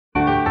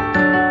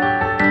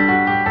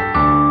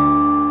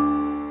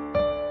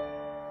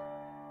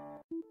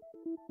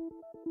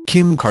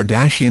Kim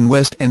Kardashian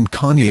West and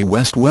Kanye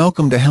West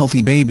welcomed a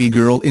healthy baby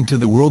girl into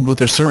the world, with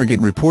their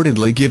surrogate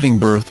reportedly giving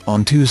birth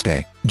on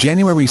Tuesday,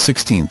 January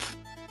 16.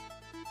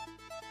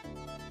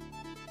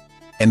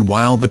 And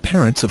while the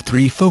parents of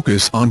three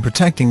focus on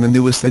protecting the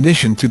newest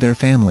addition to their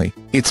family,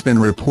 it's been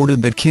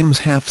reported that Kim's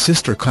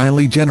half-sister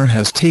Kylie Jenner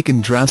has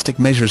taken drastic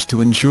measures to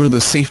ensure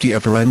the safety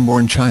of her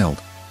unborn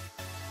child.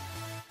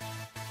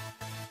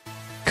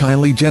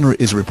 Kylie Jenner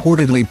is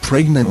reportedly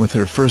pregnant with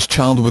her first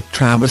child with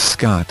Travis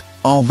Scott,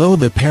 although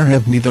the pair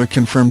have neither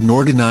confirmed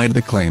nor denied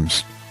the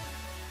claims.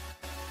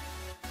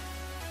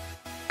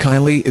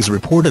 Kylie is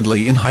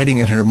reportedly in hiding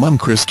at her mum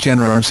Kris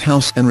Jenner's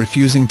house and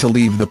refusing to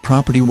leave the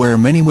property, where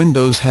many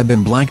windows have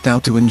been blacked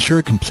out to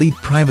ensure complete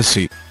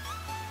privacy.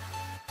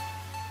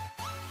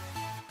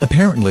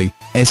 Apparently,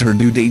 as her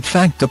due date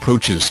fact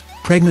approaches,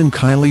 pregnant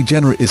Kylie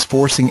Jenner is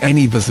forcing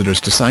any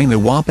visitors to sign a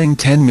whopping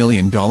 $10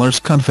 million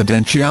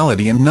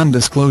confidentiality and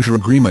non-disclosure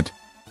agreement.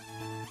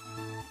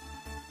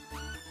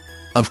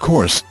 Of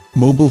course,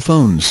 mobile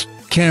phones,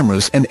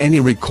 cameras and any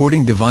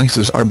recording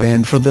devices are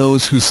banned for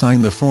those who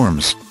sign the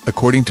forms,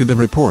 according to the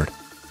report.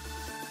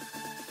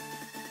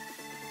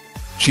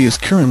 She is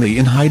currently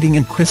in hiding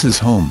in Kris's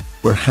home,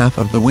 where half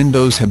of the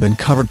windows have been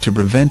covered to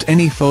prevent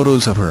any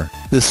photos of her,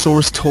 the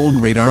source told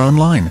Radar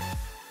Online.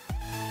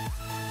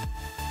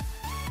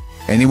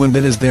 Anyone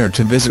that is there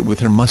to visit with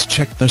her must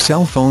check their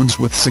cell phones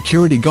with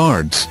security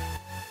guards.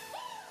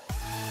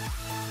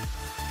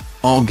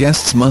 All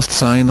guests must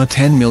sign a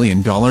 $10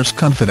 million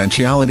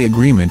confidentiality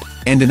agreement,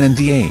 and an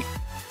NDA.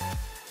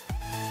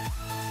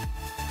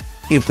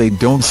 If they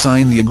don't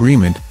sign the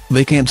agreement,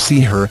 they can't see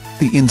her,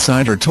 the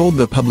insider told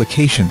the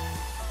publication.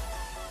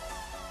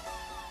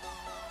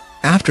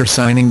 After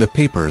signing the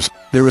papers,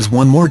 there is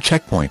one more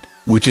checkpoint,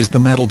 which is the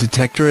metal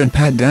detector and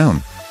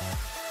pat-down.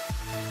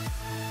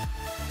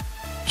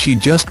 She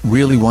just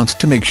really wants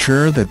to make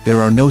sure that there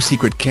are no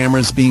secret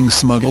cameras being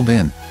smuggled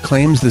in,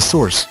 claims the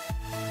source.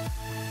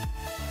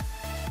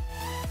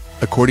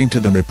 According to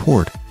the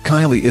report,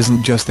 Kylie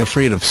isn't just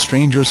afraid of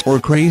strangers or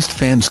crazed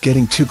fans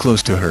getting too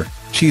close to her,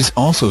 she's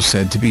also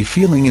said to be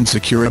feeling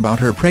insecure about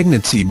her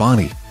pregnancy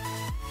body.